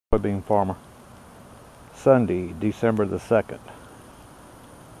Soybean farmer. Sunday, December the 2nd.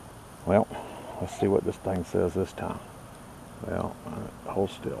 Well, let's see what this thing says this time. Well, hold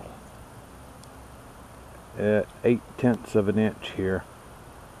still. At 0.8 of an inch here.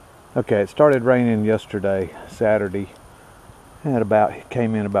 Okay, it started raining yesterday, Saturday, and it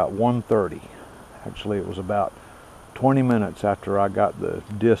came in about 1:30. Actually, it was about 20 minutes after I got the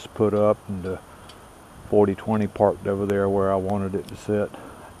disc put up and the 40-20 parked over there where I wanted it to sit.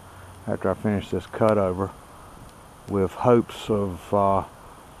 After I finished this cutover, with hopes of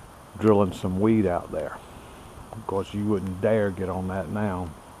drilling some weed out there. Of course, you wouldn't dare get on that now.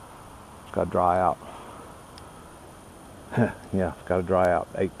 It's got to dry out. Yeah, it's got to dry out.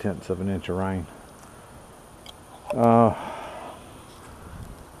 0.8 of an inch of rain.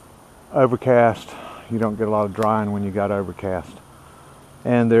 Overcast. You don't get a lot of drying when you got overcast.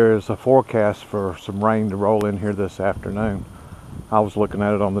 And there is a forecast for some rain to roll in here this afternoon. I was looking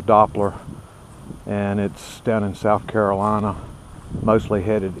at it on the Doppler, and it's down in South Carolina, mostly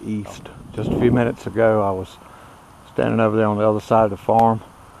headed east. Just a few minutes ago, I was standing over there on the other side of the farm,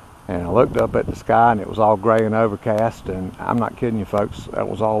 and I looked up at the sky, and it was all gray and overcast, and I'm not kidding you folks, that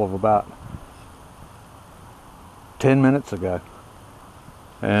was all of about 10 minutes ago.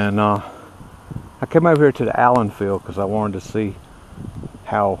 And I came over here to the Allen field because I wanted to see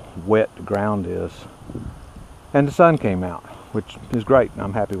how wet the ground is. And the sun came out, which is great, and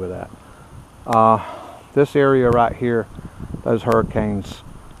I'm happy with that. This area right here, those hurricanes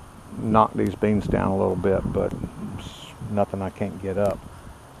knocked these beans down a little bit, but it's nothing I can't get up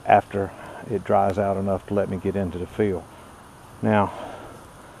after it dries out enough to let me get into the field. Now,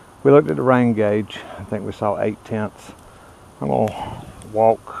 we looked at the rain gauge. I think we saw 0.8. I'm gonna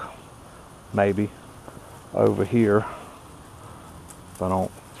walk maybe over here if I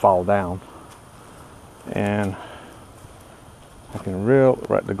don't fall down. And I can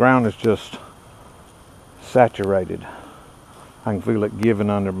the ground is just saturated. I can feel it giving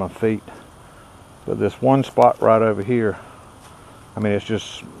under my feet. But this one spot right over here, I mean, it's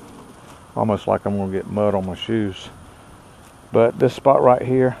just almost like I'm gonna get mud on my shoes. But this spot right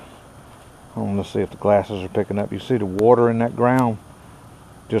here, I want to see if the glasses are picking up. You see the water in that ground,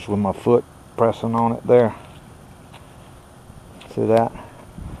 just with my foot pressing on it there. See that?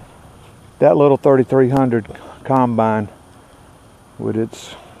 That little 3300 combine with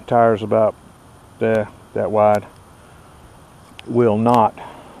its tires about that wide will not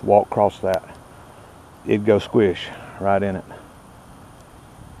walk across that. It'd go squish right in it.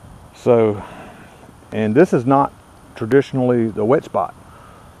 So, and this is not traditionally the wet spot.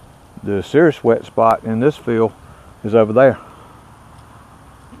 The serious wet spot in this field is over there.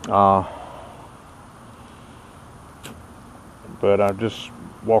 But I'm just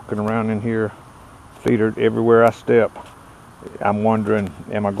walking around in here, feet are everywhere I step. I'm wondering,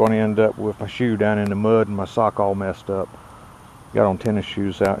 am I going to end up with my shoe down in the mud and my sock all messed up? Got on tennis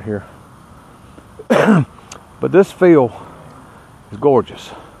shoes out here. But this field is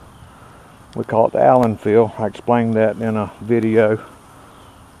gorgeous. We call it the Allen field. I explained that in a video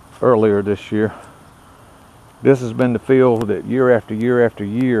earlier this year. This has been the field that year after year after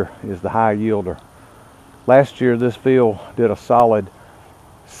year is the high yielder. Last year this field did a solid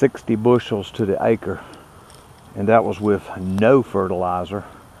 60 bushels to the acre, and that was with no fertilizer,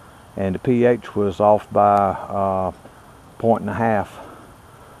 and the pH was off by 1.5.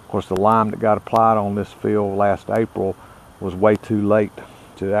 Of course, the lime that got applied on this field last April was way too late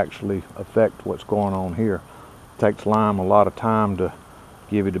to actually affect what's going on here. It takes lime a lot of time to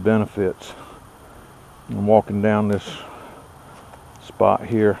give you the benefits. I'm walking down this spot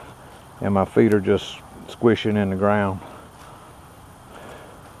here, and my feet are just squishing in the ground.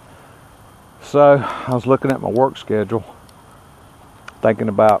 So I was looking at my work schedule, thinking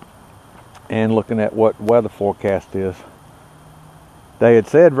about and looking at what weather forecast is. They had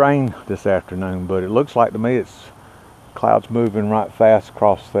said rain this afternoon, but it looks like to me it's clouds moving right fast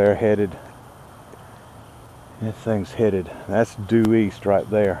across there, headed. That thing's headed. That's due east right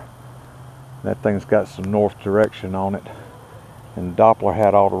there. That thing's got some north direction on it. And Doppler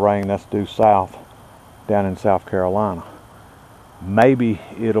had all the rain. That's due south, down in South Carolina. Maybe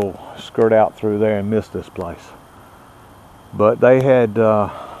it'll skirt out through there and miss this place. But they had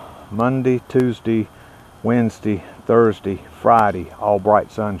Monday, Tuesday, Wednesday, Thursday, Friday, all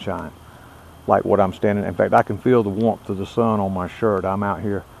bright sunshine, like what I'm standing. In fact, I can feel the warmth of the sun on my shirt. I'm out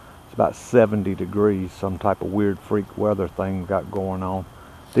here. It's about 70 degrees. Some type of weird freak weather thing got going on.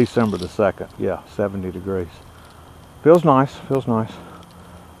 December the 2nd. Yeah, 70 degrees. Feels nice. Feels nice.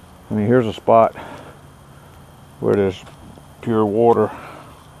 I mean, here's a spot where there's pure water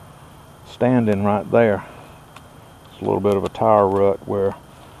standing right there. It's a little bit of a tire rut where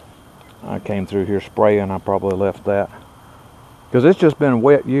I came through here spraying. I probably left that because it's just been a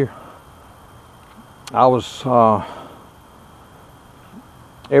wet year. I was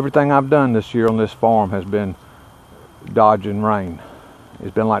everything I've done this year on this farm has been dodging rain.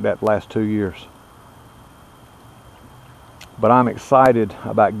 It's been like that the last 2 years. But I'm excited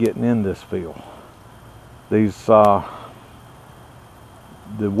about getting in this field. These the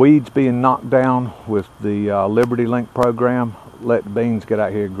weeds being knocked down with the Liberty Link program let the beans get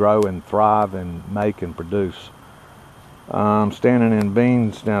out here, grow and thrive and make and produce. I'm standing in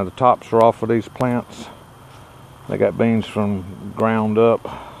beans now. The tops are off of these plants. They got beans from ground up.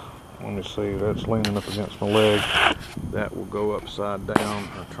 Let me see, that's leaning up against my leg. That will go upside down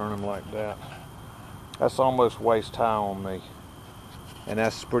or turn them like that. That's almost waist high on me. And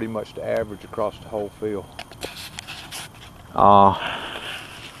that's pretty much the average across the whole field.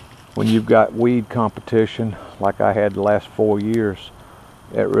 When you've got weed competition like I had the last 4 years,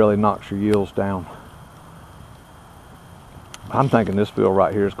 it really knocks your yields down. I'm thinking this field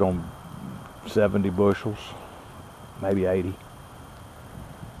right here is going 70 bushels, maybe 80.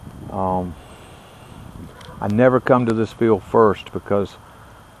 I never come to this field first because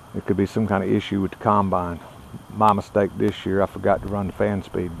it could be some kind of issue with the combine. My mistake this year, I forgot to run the fan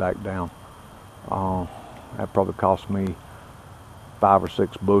speed back down. That probably cost me 5 or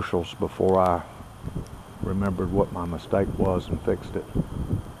 6 bushels before I remembered what my mistake was and fixed it.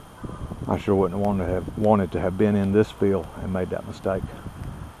 I sure wouldn't have wanted to have been in this field and made that mistake.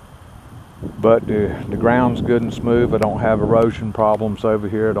 But the ground's good and smooth. I don't have erosion problems over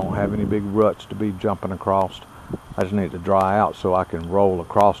here. I don't have any big ruts to be jumping across. I just need to dry out so I can roll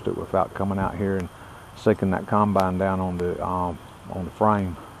across it without coming out here and sinking that combine down on the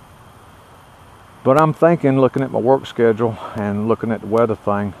frame. But I'm thinking, looking at my work schedule and looking at the weather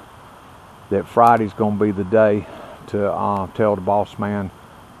thing, that Friday's going to be the day to tell the boss man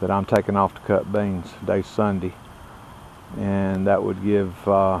that I'm taking off to cut beans. Today's Sunday. And that would give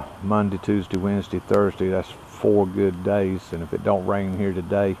Monday, Tuesday, Wednesday, Thursday. That's 4 good days. And if it don't rain here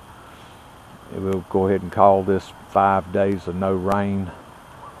today, we'll go ahead and call this 5 days of no rain.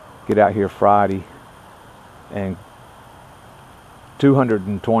 Get out here Friday, and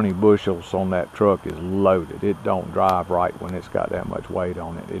 220 bushels on that truck is loaded. It don't drive right when it's got that much weight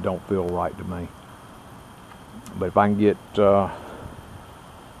on it. It don't feel right to me. But if I can get,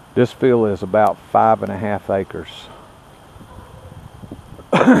 this field is about 5.5 acres.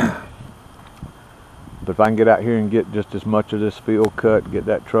 But if I can get out here and get just as much of this field cut, get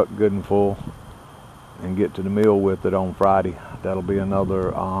that truck good and full, and get to the mill with it on Friday, that'll be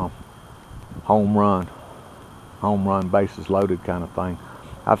another home run, bases loaded kind of thing.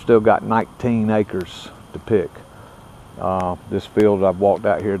 I've still got 19 acres to pick. This field, I've walked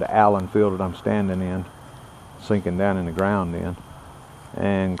out here, the Allen field that I'm standing in, sinking down in the ground in,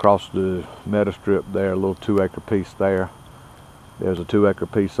 and across the meadow strip there, a little 2-acre piece there. There's a 2-acre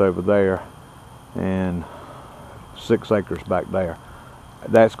piece over there, and 6 acres back there.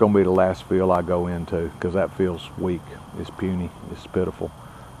 That's going to be the last field I go into, because that field's weak. It's puny. It's pitiful.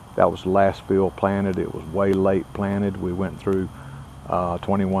 That was the last field planted. It was way late planted. We went through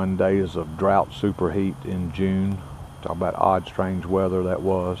 21 days of drought superheat in June. Talk about odd, strange weather that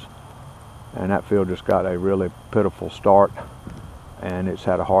was. And that field just got a really pitiful start, and it's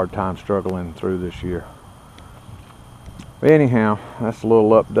had a hard time struggling through this year. But anyhow, that's a little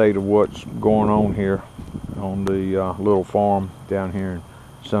update of what's going on here on the little farm down here in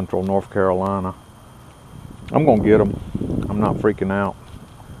central North Carolina. I'm gonna get them. I'm not freaking out.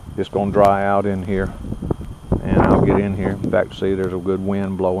 It's gonna dry out in here, and I'll get in here. In fact, see, there's a good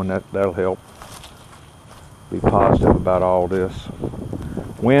wind blowing. That'll help. Be positive about all this.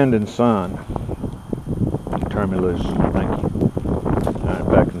 Wind and sun. Turn me loose. Thank you. All right,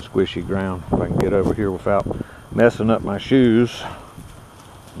 back in squishy ground. If I can get over here without messing up my shoes,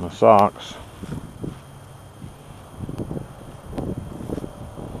 my socks.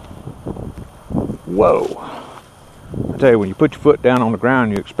 Whoa. I tell you, when you put your foot down on the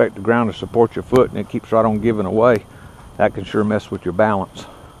ground, you expect the ground to support your foot, and it keeps right on giving away. That can sure mess with your balance.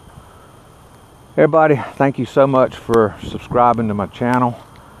 Everybody, thank you so much for subscribing to my channel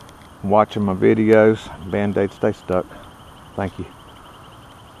and watching my videos. Band-Aid, stay stuck. Thank you.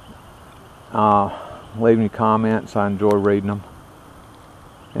 Leave me comments. I enjoy reading them.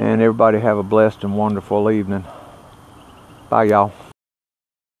 And everybody have a blessed and wonderful evening. Bye, y'all.